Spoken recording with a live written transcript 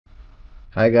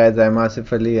Hi guys, I'm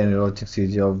Asif Ali and you're watching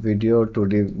CGHOW video.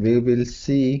 Today we will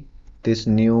see this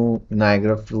new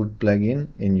Niagara Flute plugin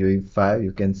in UE5.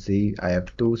 You can see I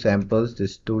have two samples,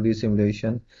 this 2D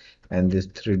simulation and this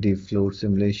 3D flute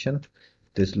simulation.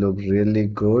 This looks really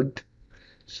good.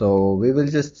 So we will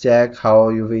just check how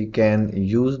we can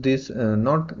use this,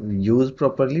 not use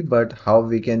properly, but how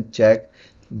we can check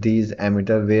these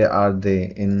emitter, where are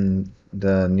they in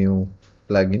the new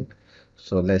plugin.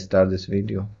 So let's start this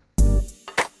video.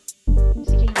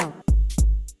 CGHOW.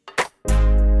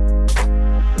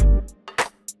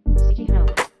 CGHOW.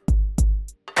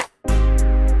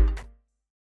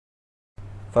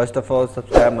 First of all,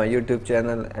 subscribe my YouTube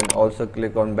channel and also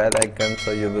click on bell icon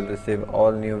so you will receive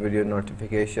all new video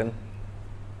notification.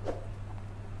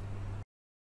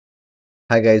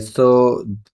 Hi guys, so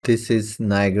this is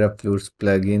Niagara Flutes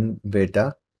plugin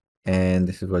beta and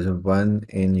this is version 1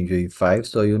 in UE5.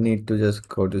 So you need to just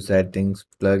go to settings,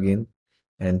 plugin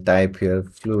and type here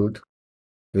flute.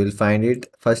 You will find it.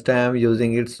 First time I'm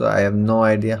using it, so I have no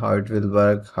idea how it will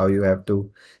work, how you have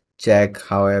to check,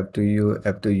 how you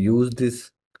have to use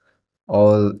this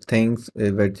all things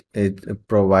which it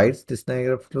provides, this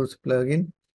Niagara Flutes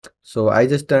plugin. So I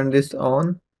just turned this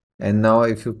on, and now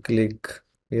if you click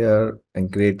here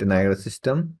and create a Niagara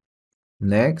system,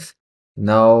 next,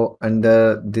 now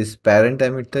under this parent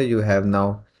emitter you have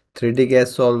now 3D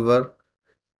gas solver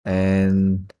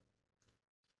and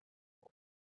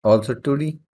also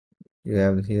 2D. You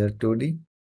have here 2D.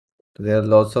 There are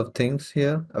lots of things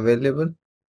here available.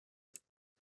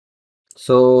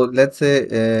 So let's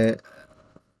say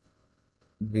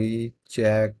we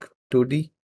check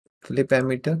 2D flip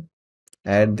emitter,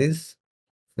 add this,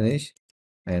 finish,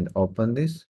 and open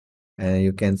this. And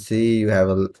you can see you have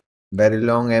a very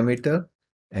long emitter,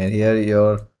 and here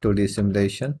your 2D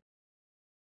simulation,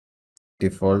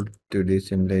 default 2D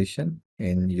simulation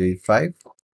in UE5.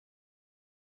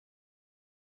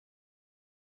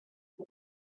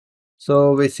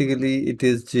 So basically it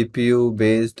is GPU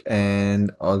based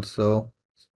and also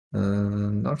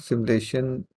not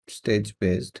simulation, stage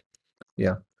based.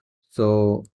 Yeah.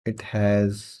 So it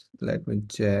has, let me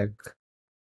check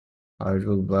how it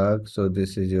will work. So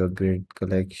this is your grid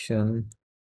collection,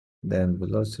 then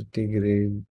velocity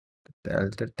grid,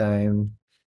 delta time.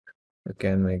 You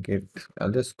can make it,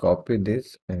 I'll just copy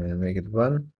this and make it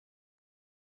one.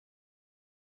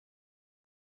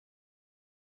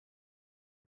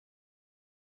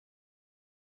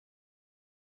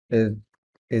 It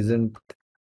isn't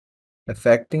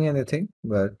affecting anything,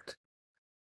 but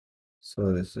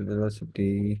so this is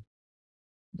velocity.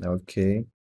 Okay.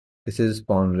 This is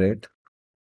spawn rate.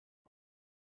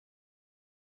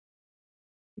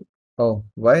 Oh,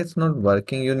 why it's not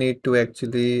working? You need to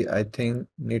actually, I think,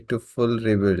 need to full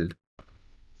rebuild.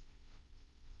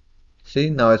 See,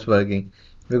 now it's working.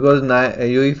 Because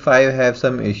UE5 have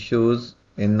some issues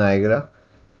in Niagara.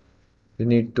 You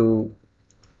need to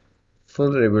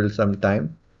full rebuild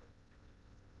sometime.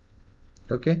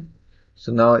 Okay.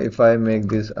 So now if I make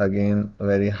this again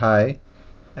very high,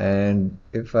 and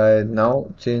if I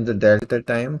now change the delta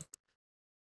time,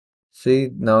 see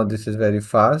now this is very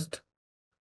fast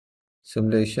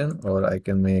simulation, or I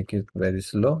can make it very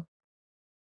slow.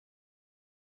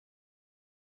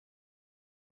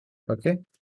 Okay.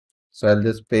 So I'll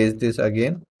just paste this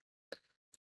again.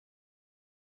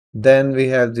 Then we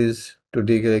have this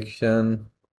 2D collection.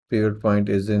 Pivot point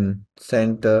is in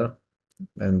center,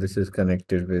 and this is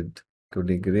connected with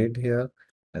 2D grid here.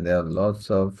 And there are lots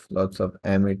of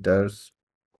emitters.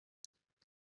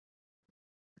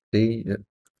 See,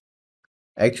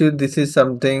 actually, this is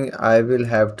something I will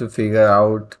have to figure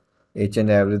out each and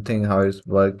everything how it's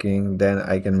working. Then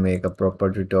I can make a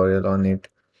proper tutorial on it.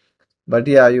 But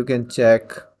yeah, you can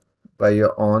check by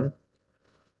your own,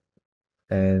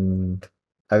 and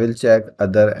I will check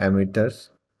other emitters.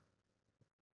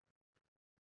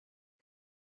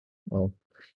 Oh,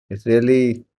 it's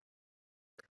really,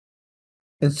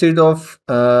 instead of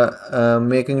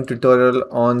making tutorial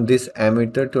on this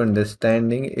emitter to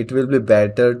understanding, it will be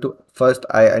better to first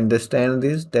I understand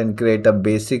this, then create a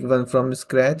basic one from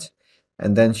scratch,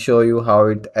 and then show you how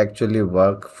it actually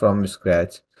work from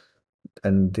scratch.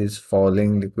 And this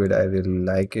falling liquid, I really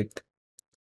like it.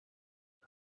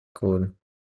 Cool.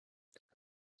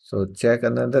 So check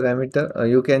another emitter.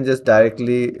 You can just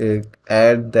directly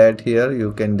add that here.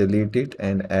 You can delete it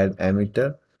and add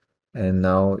emitter. And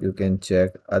now you can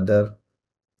check other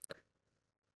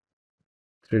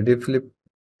 3D flip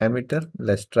emitter.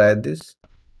 Let's try this.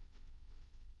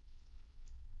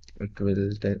 It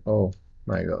will take, oh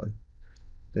my god,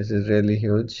 this is really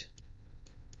huge.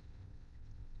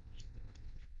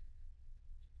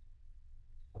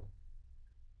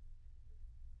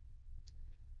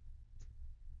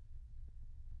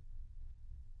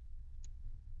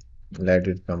 Let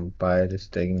it compile. It's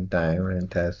taking time and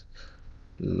it has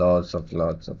lots of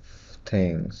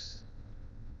things.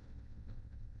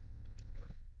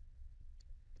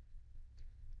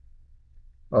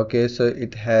 Okay, so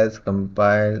it has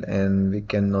compiled and we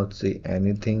cannot see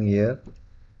anything here.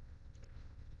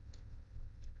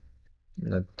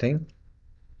 Nothing.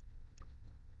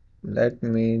 Let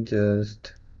me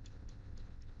just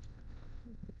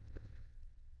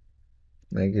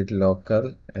make it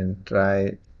local and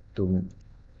try to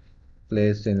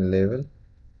place in level.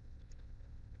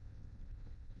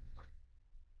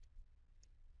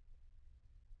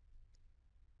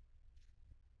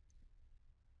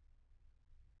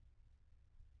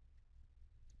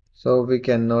 So we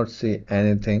cannot see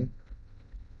anything.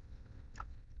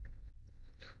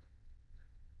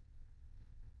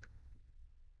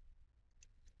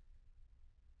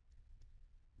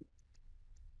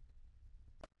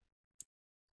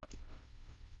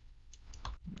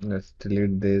 Let's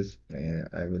delete this.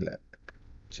 I will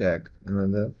check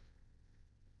another.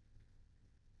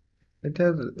 It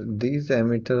has these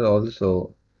emitter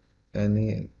also.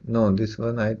 Any no, this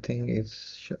one I think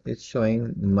it's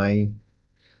showing my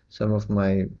some of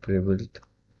my pre-built.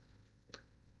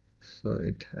 So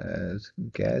it has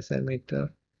gas emitter.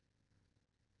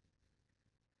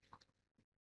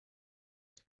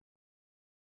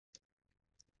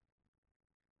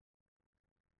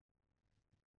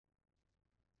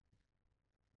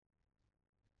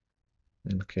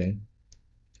 Okay.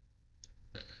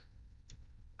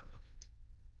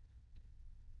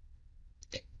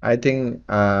 I think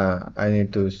I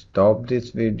need to stop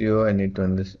this video. I need to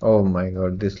understand. Oh my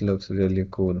God, this looks really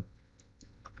cool.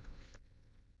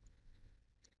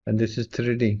 And this is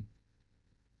 3D.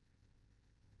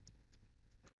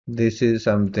 This is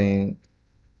something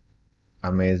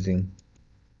amazing.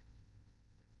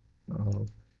 Oh,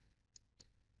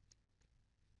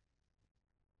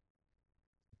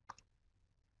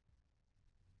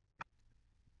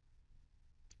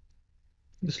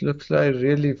 this looks like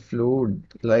really fluid,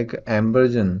 like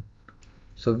Ambergen.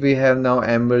 So we have now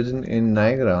Ambergen in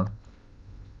Niagara.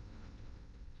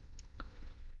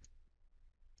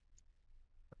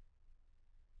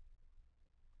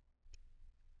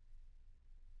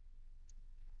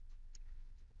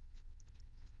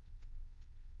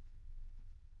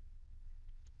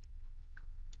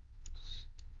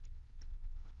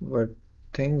 What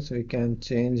things we can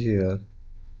change here?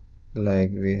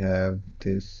 Like we have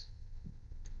this.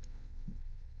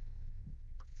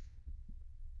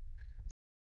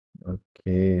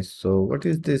 Okay, so what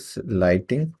is this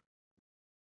lighting?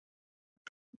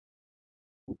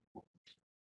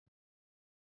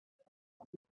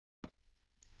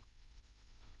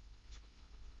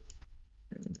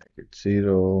 It's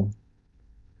zero.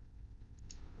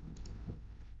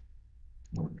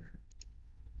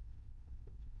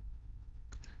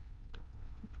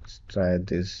 Let's try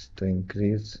this to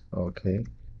increase. Okay,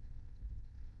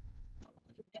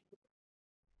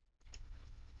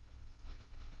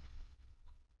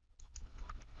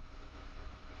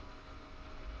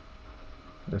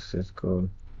 this is cool.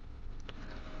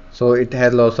 So it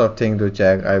has lots of things to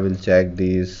check. I will check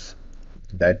these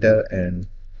later and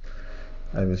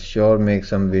I will sure make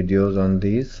some videos on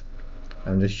these.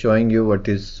 I'm just showing you what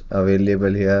is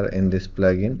available here in this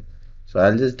plugin. So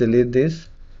I'll just delete this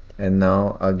and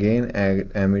now again add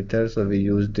emitter. So we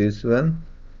use this one.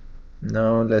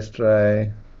 Now let's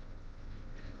try.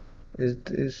 Is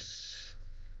this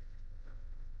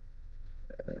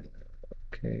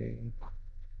okay?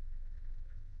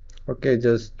 Okay,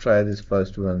 just try this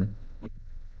first one.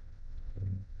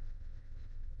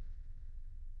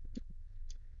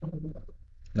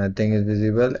 Nothing is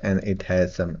visible and it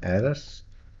has some errors.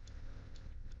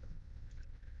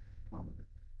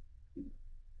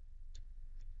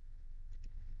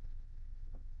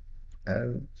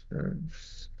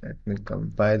 Errors. Let me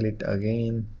compile it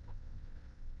again.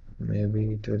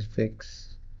 Maybe it will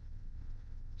fix.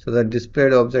 So the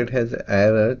displayed object has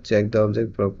error. Check the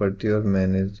object property or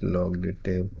manage log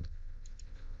detail.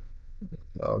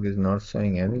 Log is not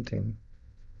showing anything.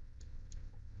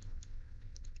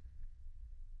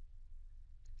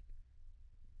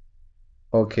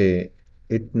 Okay,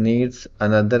 it needs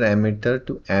another emitter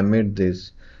to emit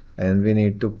this, and we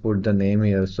need to put the name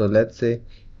here. So let's say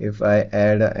if I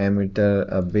add a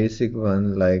emitter, a basic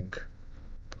one like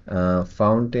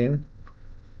fountain,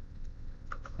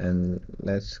 and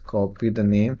let's copy the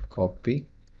name, copy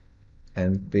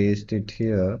and paste it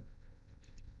here,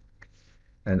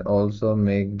 and also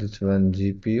make this one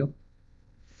GPU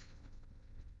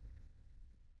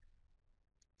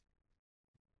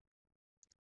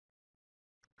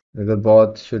because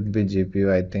both should be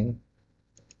GPU, I think.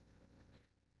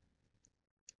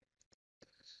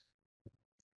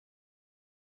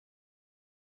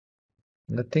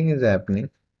 Nothing is happening.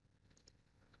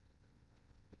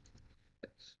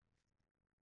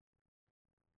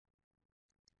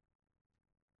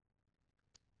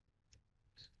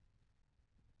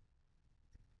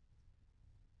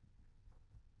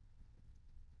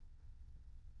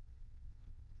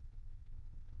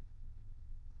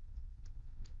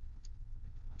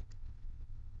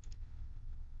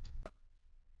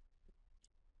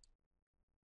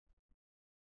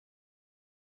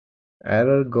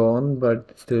 Error gone,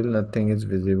 but still nothing is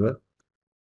visible.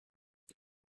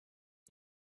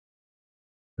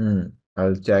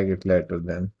 I'll check it later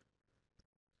then.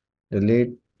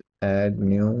 Delete, add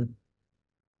new.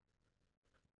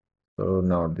 So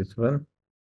now this one.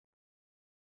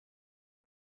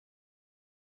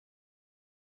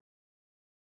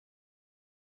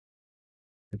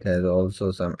 It has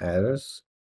also some errors.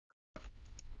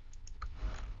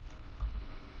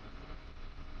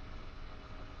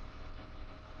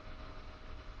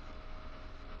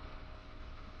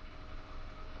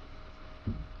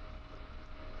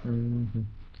 Mhm.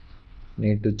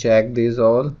 Need to check these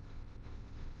all.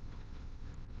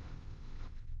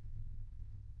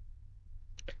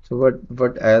 So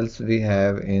what else we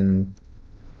have in?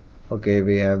 Okay,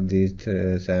 we have these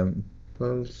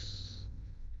samples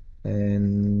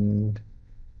and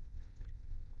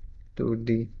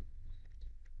 2D.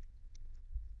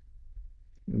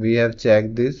 We have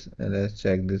checked this, and let's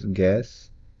check this gas.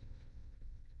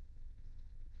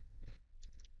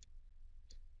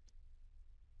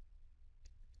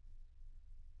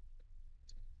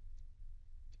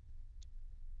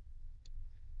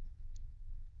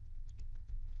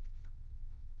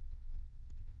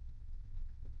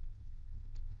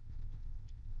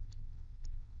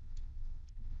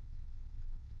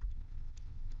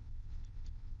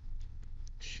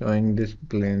 Showing this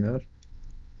planar.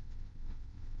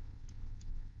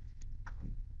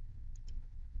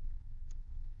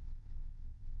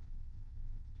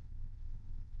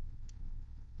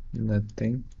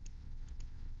 Nothing.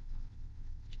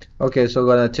 Okay, so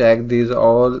gonna check these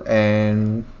all,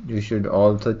 and you should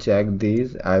also check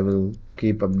these. I will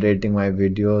keep updating my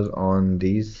videos on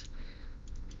these,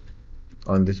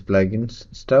 on this plugins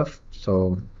stuff.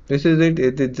 So this is it.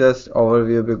 It is just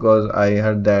overview because I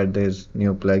heard that there's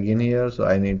new plugin here, so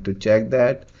I need to check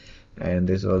that. And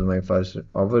this was my first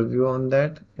overview on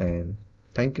that. And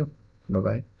thank you. Bye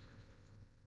bye.